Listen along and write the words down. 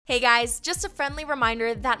Hey guys, just a friendly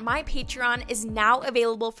reminder that my Patreon is now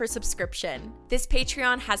available for subscription. This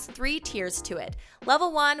Patreon has 3 tiers to it.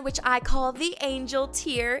 Level 1, which I call the Angel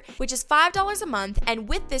tier, which is $5 a month, and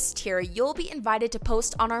with this tier, you'll be invited to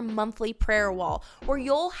post on our monthly prayer wall, where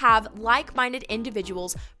you'll have like-minded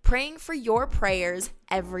individuals praying for your prayers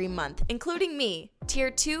every month, including me.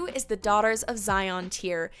 Tier 2 is the Daughters of Zion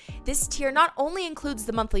tier. This tier not only includes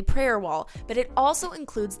the monthly prayer wall, but it also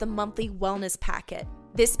includes the monthly wellness packet.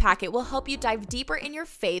 This packet will help you dive deeper in your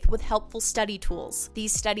faith with helpful study tools.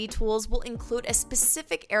 These study tools will include a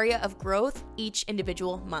specific area of growth each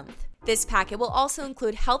individual month. This packet will also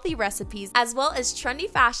include healthy recipes as well as trendy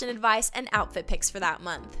fashion advice and outfit picks for that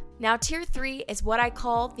month. Now, tier 3 is what I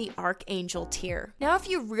call the Archangel tier. Now, if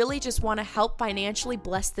you really just want to help financially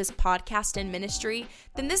bless this podcast and ministry,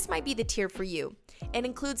 then this might be the tier for you. It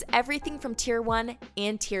includes everything from tier 1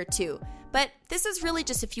 and tier 2, but this is really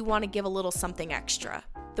just if you want to give a little something extra.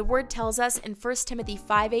 The word tells us in 1 Timothy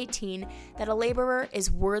 5:18 that a laborer is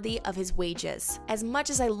worthy of his wages. As much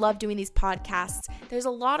as I love doing these podcasts, there's a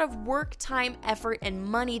lot of work, time, effort, and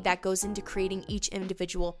money that goes into creating each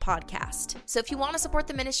individual podcast. So if you want to support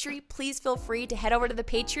the ministry, please feel free to head over to the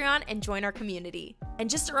Patreon and join our community. And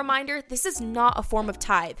just a reminder, this is not a form of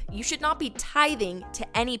tithe. You should not be tithing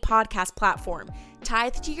to any podcast platform.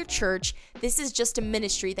 Tithe to your church. This is just a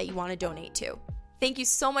ministry that you want to donate to. Thank you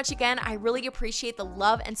so much again. I really appreciate the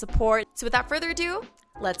love and support. So without further ado,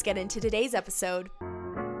 let's get into today's episode.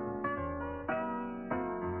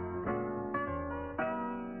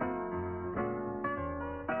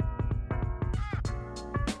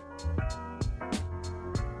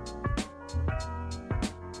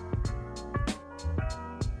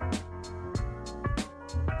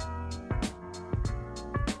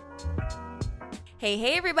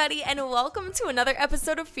 Hey everybody, and welcome to another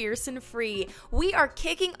episode of Fierce and Free. We are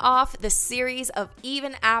kicking off the series of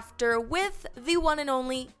Even After with the one and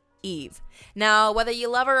only Eve. Now, whether you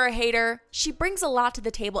love her or hate her, she brings a lot to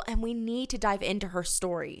the table and we need to dive into her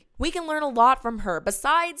story. We can learn a lot from her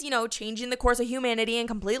besides, changing the course of humanity and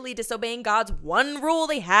completely disobeying God's one rule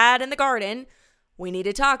they had in the garden. We need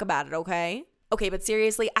to talk about it, okay? Okay, but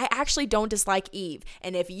seriously, I actually don't dislike Eve.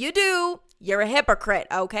 And if you do, you're a hypocrite,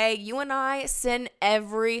 okay? You and I sin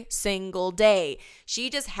every single day. She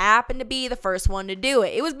just happened to be the first one to do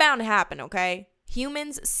it. It was bound to happen, okay?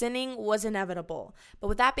 Humans sinning was inevitable. But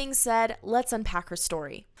with that being said, let's unpack her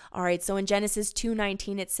story. All right, so in Genesis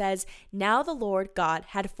 2:19, it says, "Now the Lord God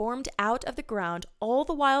had formed out of the ground all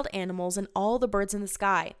the wild animals and all the birds in the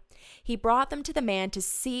sky. He brought them to the man to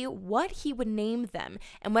see what he would name them,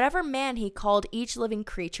 and whatever man he called each living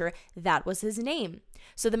creature, that was his name.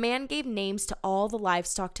 So the man gave names to all the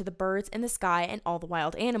livestock, to the birds in the sky, and all the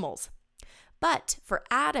wild animals. But for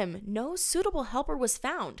Adam, no suitable helper was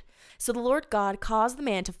found. So the Lord God caused the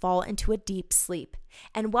man to fall into a deep sleep.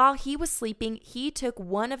 And while he was sleeping, he took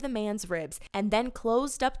one of the man's ribs and then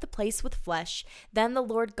closed up the place with flesh. Then the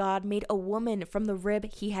Lord God made a woman from the rib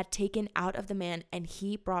he had taken out of the man, and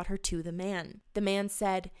he brought her to the man. The man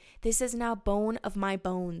said, 'This is now bone of my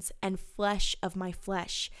bones and flesh of my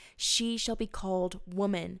flesh. She shall be called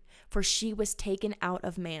woman, for she was taken out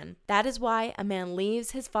of man.' That is why a man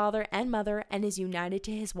leaves his father and mother and is united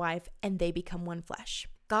to his wife, and they become one flesh."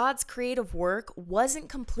 God's creative work wasn't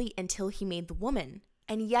complete until he made the woman.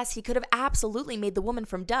 And yes, he could have absolutely made the woman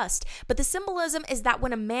from dust, but the symbolism is that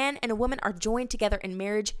when a man and a woman are joined together in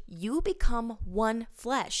marriage, you become one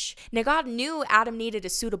flesh. Now, God knew Adam needed a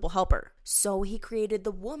suitable helper, so he created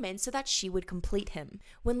the woman so that she would complete him.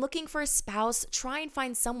 When looking for a spouse, try and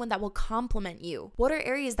find someone that will complement you. What are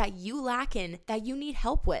areas that you lack in that you need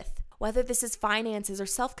help with? Whether this is finances or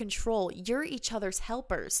self-control, you're each other's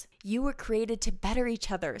helpers. You were created to better each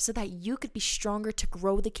other so that you could be stronger to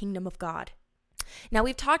grow the kingdom of God. Now,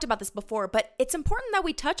 we've talked about this before, but it's important that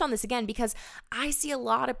we touch on this again because I see a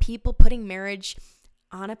lot of people putting marriage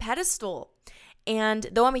on a pedestal. And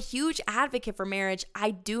though I'm a huge advocate for marriage, I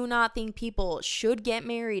do not think people should get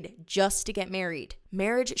married just to get married.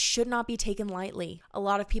 Marriage should not be taken lightly. A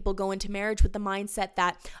lot of people go into marriage with the mindset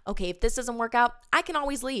that, okay, if this doesn't work out, I can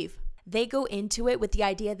always leave. They go into it with the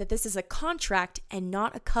idea that this is a contract and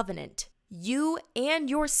not a covenant. You and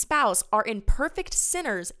your spouse are imperfect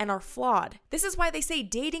sinners and are flawed. This is why they say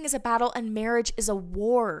dating is a battle and marriage is a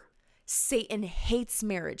war. Satan hates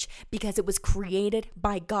marriage because it was created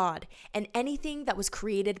by God, and anything that was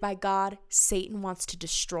created by God, Satan wants to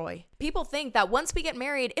destroy. People think that once we get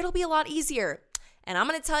married, it'll be a lot easier. And I'm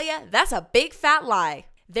going to tell you, that's a big fat lie.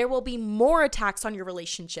 There will be more attacks on your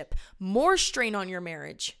relationship, more strain on your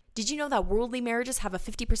marriage. Did you know that worldly marriages have a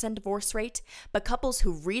 50% divorce rate? But couples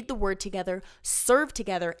who read the word together, serve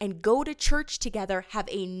together, and go to church together have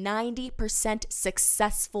a 90%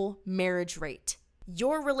 successful marriage rate.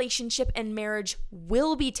 Your relationship and marriage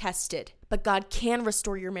will be tested, but God can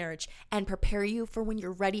restore your marriage and prepare you for when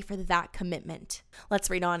you're ready for that commitment. Let's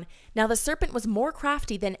read on. Now the serpent was more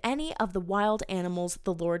crafty than any of the wild animals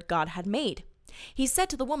the Lord God had made. He said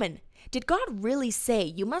to the woman, "Did God really say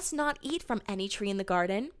you must not eat from any tree in the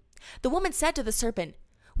garden?" The woman said to the serpent,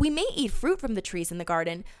 "We may eat fruit from the trees in the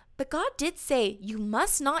garden, but God did say you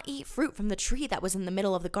must not eat fruit from the tree that was in the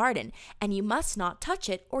middle of the garden, and you must not touch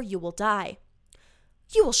it or you will die."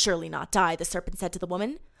 "You will surely not die," the serpent said to the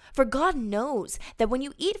woman, "for God knows that when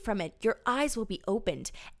you eat from it, your eyes will be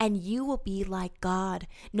opened, and you will be like God,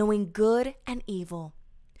 knowing good and evil."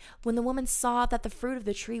 When the woman saw that the fruit of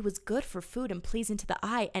the tree was good for food and pleasing to the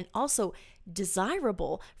eye, and also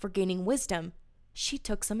desirable for gaining wisdom, she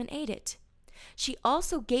took some and ate it. She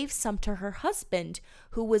also gave some to her husband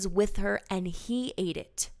who was with her, and he ate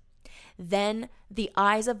it. Then the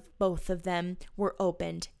eyes of both of them were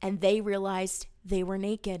opened, and they realized they were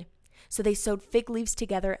naked. So they sewed fig leaves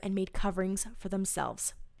together and made coverings for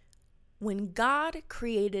themselves. When God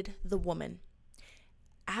created the woman,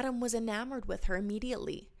 Adam was enamored with her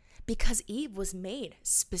immediately because Eve was made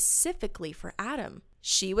specifically for Adam.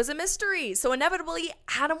 She was a mystery, so inevitably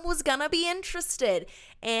Adam was gonna be interested.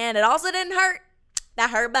 And it also didn't hurt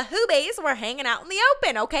that her bahoobies were hanging out in the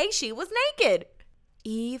open, okay? She was naked.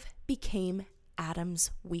 Eve became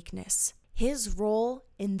Adam's weakness. His role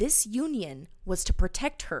in this union was to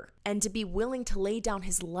protect her and to be willing to lay down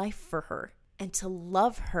his life for her and to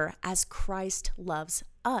love her as Christ loves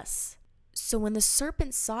us. So when the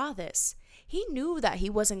serpent saw this, he knew that he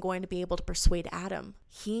wasn't going to be able to persuade Adam.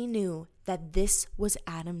 He knew that this was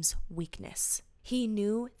Adam's weakness. He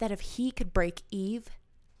knew that if he could break Eve,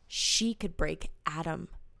 she could break Adam.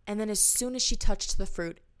 And then as soon as she touched the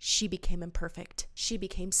fruit, she became imperfect. She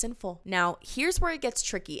became sinful. Now, here's where it gets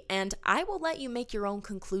tricky, and I will let you make your own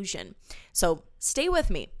conclusion. So stay with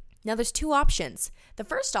me. Now, there's two options. The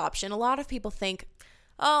first option, a lot of people think,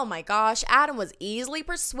 oh my gosh, Adam was easily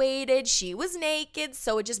persuaded. She was naked,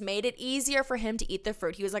 so it just made it easier for him to eat the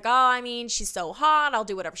fruit. He was like, she's so hot. I'll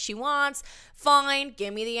do whatever she wants. Fine,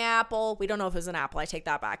 give me the apple. We don't know if it was an apple. I take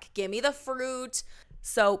that back. Give me the fruit.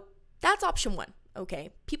 So that's option one.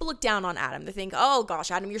 Okay, people look down on Adam. They think, oh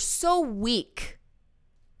gosh, Adam, you're so weak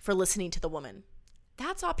for listening to the woman.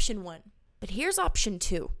 That's option one. But here's option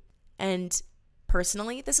two. And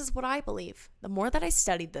personally, this is what I believe. The more that I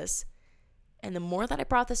studied this and the more that I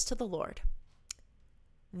brought this to the Lord,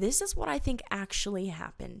 this is what I think actually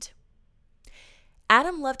happened.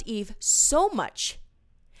 Adam loved Eve so much.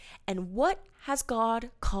 And what has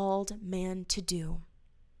God called man to do?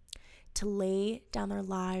 To lay down their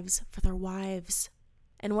lives for their wives.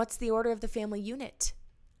 And what's the order of the family unit?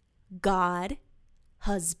 God,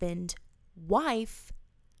 husband, wife,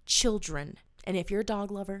 children. And if you're a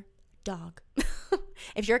dog lover, dog.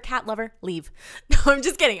 If you're a cat lover, leave. No, I'm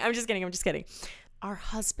just kidding. Our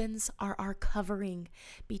husbands are our covering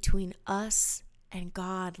between us and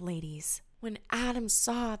God, ladies. When Adam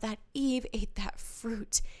saw that Eve ate that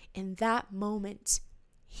fruit, in that moment,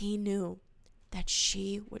 he knew that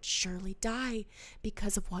she would surely die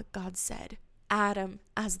because of what God said. Adam,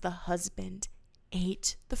 as the husband,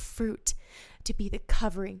 ate the fruit to be the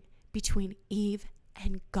covering between Eve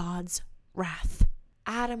and God's wrath.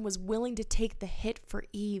 Adam was willing to take the hit for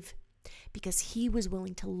Eve because he was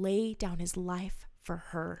willing to lay down his life for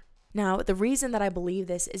her. Now, the reason that I believe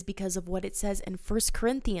this is because of what it says in 1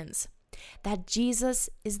 Corinthians, that Jesus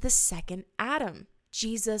is the second Adam.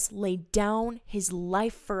 Jesus laid down his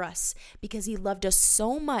life for us because he loved us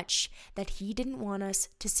so much that he didn't want us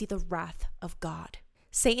to see the wrath of God.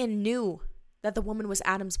 Satan knew that the woman was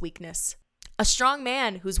Adam's weakness. A strong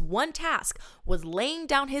man whose one task was laying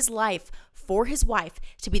down his life for his wife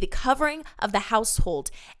to be the covering of the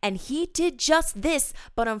household. And he did just this,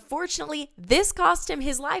 but unfortunately, this cost him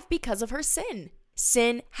his life because of her sin.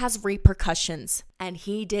 Sin has repercussions, and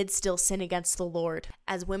he did still sin against the Lord.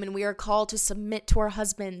 As women, we are called to submit to our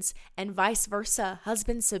husbands, and vice versa.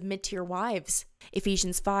 Husbands, submit to your wives.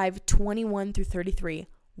 Ephesians 5:21-33.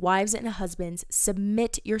 Wives and husbands,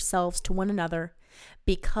 submit yourselves to one another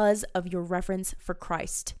because of your reverence for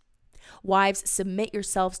Christ. Wives, submit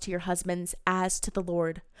yourselves to your husbands as to the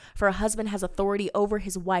Lord. For a husband has authority over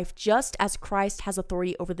his wife, just as Christ has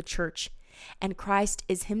authority over the church. And Christ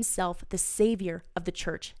is himself the Savior of the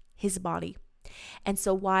church, his body. And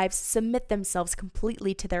so wives, submit themselves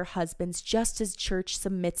completely to their husbands, just as church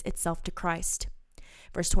submits itself to Christ.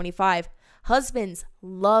 Verse 25, Husbands,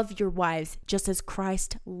 love your wives just as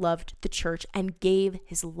Christ loved the church and gave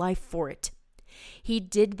his life for it. He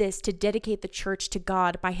did this to dedicate the church to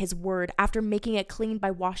God by his word after making it clean by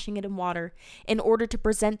washing it in water, in order to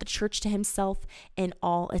present the church to himself in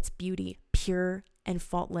all its beauty, pure and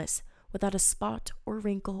faultless, without a spot or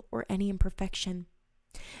wrinkle or any imperfection.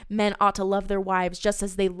 Men ought to love their wives just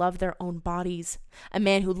as they love their own bodies. A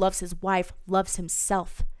man who loves his wife loves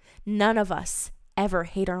himself. None of us ever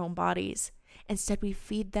hate our own bodies. Instead, we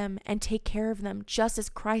feed them and take care of them just as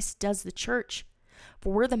Christ does the church.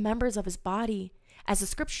 For we're the members of his body. As the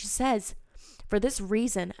scripture says, for this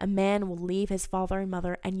reason, a man will leave his father and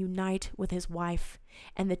mother and unite with his wife,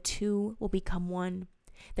 and the two will become one.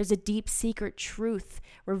 There's a deep secret truth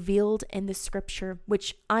revealed in the scripture,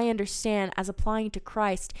 which I understand as applying to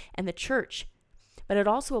Christ and the church, but it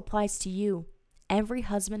also applies to you. Every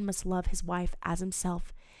husband must love his wife as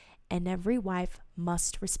himself, and every wife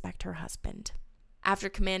must respect her husband. After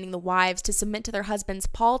commanding the wives to submit to their husbands,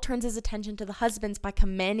 Paul turns his attention to the husbands by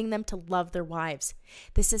commanding them to love their wives.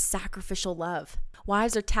 This is sacrificial love.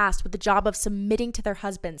 Wives are tasked with the job of submitting to their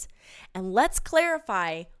husbands. And let's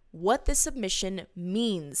clarify what this submission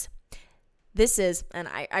means. This is, and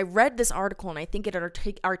I read this article and I think it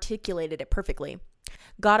articulated it perfectly.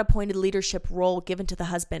 God-appointed leadership role given to the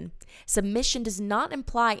husband. Submission does not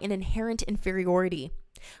imply an inherent inferiority.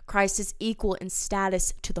 Christ is equal in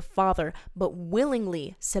status to the Father, but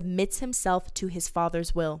willingly submits himself to his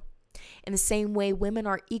Father's will. In the same way, women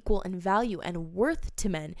are equal in value and worth to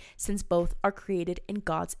men, since both are created in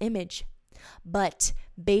God's image. But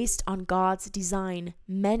based on God's design,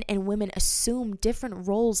 men and women assume different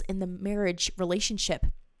roles in the marriage relationship.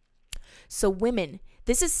 So women,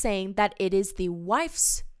 this is saying that it is the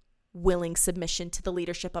wife's willing submission to the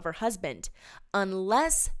leadership of her husband,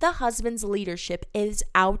 unless the husband's leadership is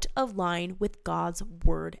out of line with God's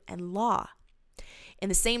word and law. In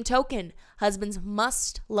the same token, husbands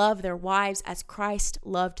must love their wives as Christ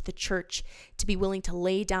loved the church, to be willing to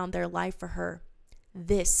lay down their life for her.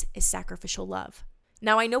 This is sacrificial love.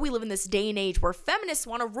 Now, I know we live in this day and age where feminists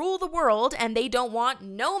want to rule the world and they don't want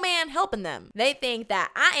no man helping them. They think that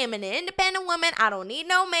I am an independent woman. I don't need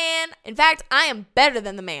no man. In fact, I am better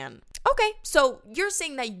than the man. Okay, so you're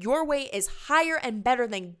saying that your way is higher and better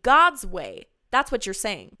than God's way. That's what you're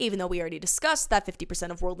saying. Even though we already discussed that 50%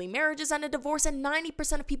 of worldly marriages end in divorce and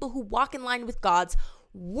 90% of people who walk in line with God's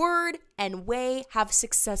word and way have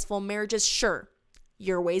successful marriages. Sure,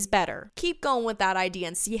 your way's better. Keep going with that idea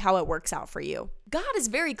and see how it works out for you. God is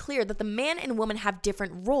very clear that the man and woman have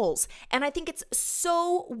different roles, and I think it's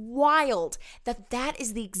so wild that that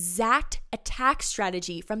is the exact attack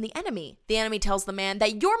strategy from the enemy. The enemy tells the man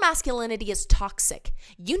that your masculinity is toxic.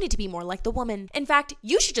 You need to be more like the woman. In fact,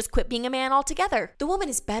 you should just quit being a man altogether. The woman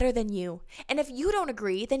is better than you, and if you don't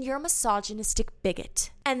agree, then you're a misogynistic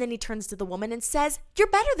bigot. And then he turns to the woman and says, you're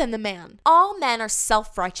better than the man. All men are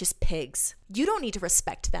self-righteous pigs. You don't need to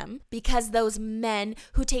respect them, because those men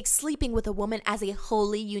who take sleeping with a woman as a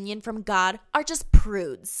holy union from God are just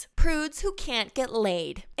prudes. Prudes who can't get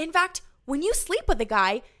laid. In fact, when you sleep with a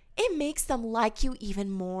guy, it makes them like you even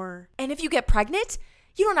more. And if you get pregnant,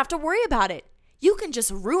 you don't have to worry about it. You can just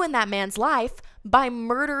ruin that man's life by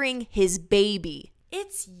murdering his baby.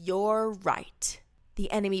 It's your right.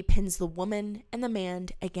 The enemy pins the woman and the man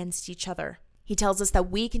against each other. He tells us that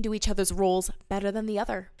we can do each other's roles better than the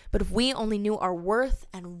other. But if we only knew our worth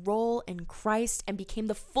and role in Christ and became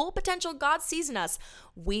the full potential God sees in us,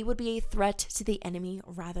 we would be a threat to the enemy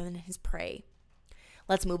rather than his prey.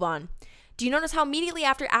 Let's move on. Do you notice how immediately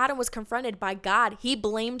after Adam was confronted by God, he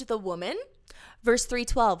blamed the woman? Verse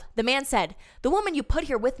 3:12, the man said, the woman you put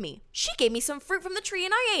here with me, she gave me some fruit from the tree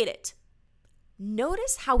and I ate it.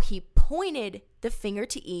 Notice how he pointed the finger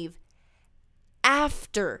to Eve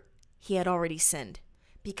after he had already sinned,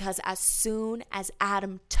 because as soon as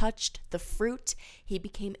Adam touched the fruit, he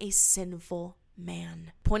became a sinful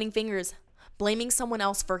man. Pointing fingers, blaming someone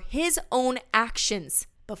else for his own actions.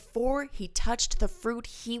 Before he touched the fruit,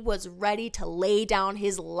 he was ready to lay down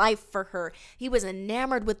his life for her. He was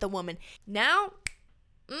enamored with the woman. Now,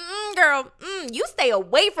 girl, you stay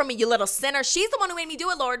away from me, you little sinner. She's the one who made me do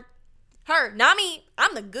it, Lord. Her, not me.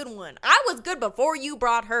 I'm the good one. I was good before you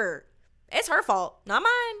brought her. It's her fault, not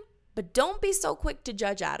mine. But don't be so quick to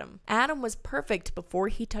judge Adam. Adam was perfect before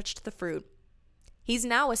he touched the fruit. He's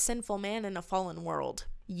now a sinful man in a fallen world.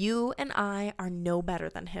 You and I are no better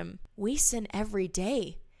than him. We sin every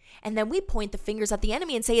day. And then we point the fingers at the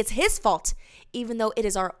enemy and say it's his fault, even though it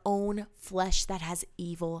is our own flesh that has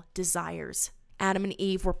evil desires. Adam and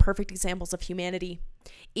Eve were perfect examples of humanity.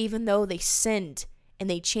 Even though they sinned and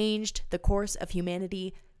they changed the course of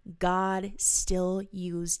humanity, God still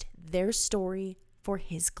used their story for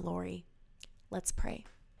his glory. Let's pray.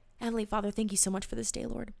 Heavenly Father, thank you so much for this day,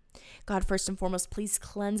 Lord. God, first and foremost, please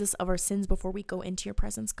cleanse us of our sins before we go into your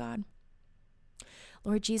presence, God.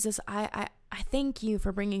 Lord Jesus, I thank you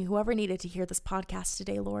for bringing whoever needed to hear this podcast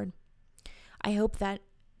today, Lord. I hope that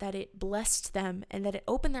it blessed them and that it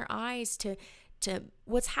opened their eyes to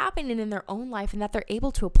what's happening in their own life and that they're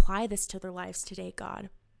able to apply this to their lives today, God.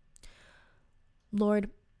 Lord,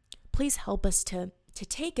 please help us to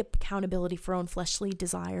take accountability for our own fleshly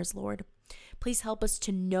desires, Lord. Please help us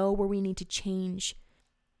to know where we need to change.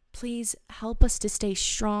 Please help us to stay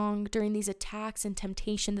strong during these attacks and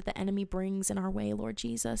temptation that the enemy brings in our way, Lord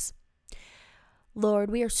Jesus.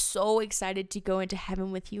 Lord, we are so excited to go into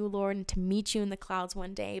heaven with you, Lord, and to meet you in the clouds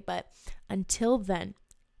one day. But until then,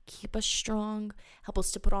 keep us strong. Help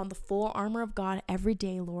us to put on the full armor of God every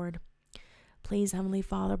day, Lord. Please, Heavenly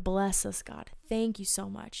Father, bless us, God. Thank you so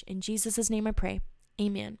much. In Jesus' name I pray.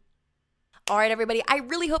 Amen. All right, everybody, I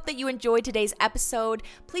really hope that you enjoyed today's episode.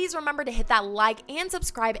 Please remember to hit that like and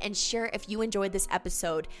subscribe and share if you enjoyed this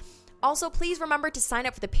episode. Also, please remember to sign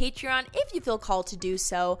up for the Patreon if you feel called to do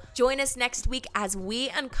so. Join us next week as we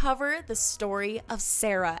uncover the story of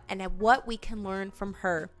Sarah and what we can learn from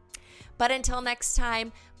her. But until next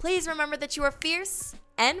time, please remember that you are fierce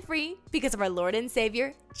and free because of our Lord and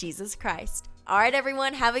Savior, Jesus Christ. All right,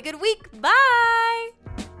 everyone, have a good week. Bye!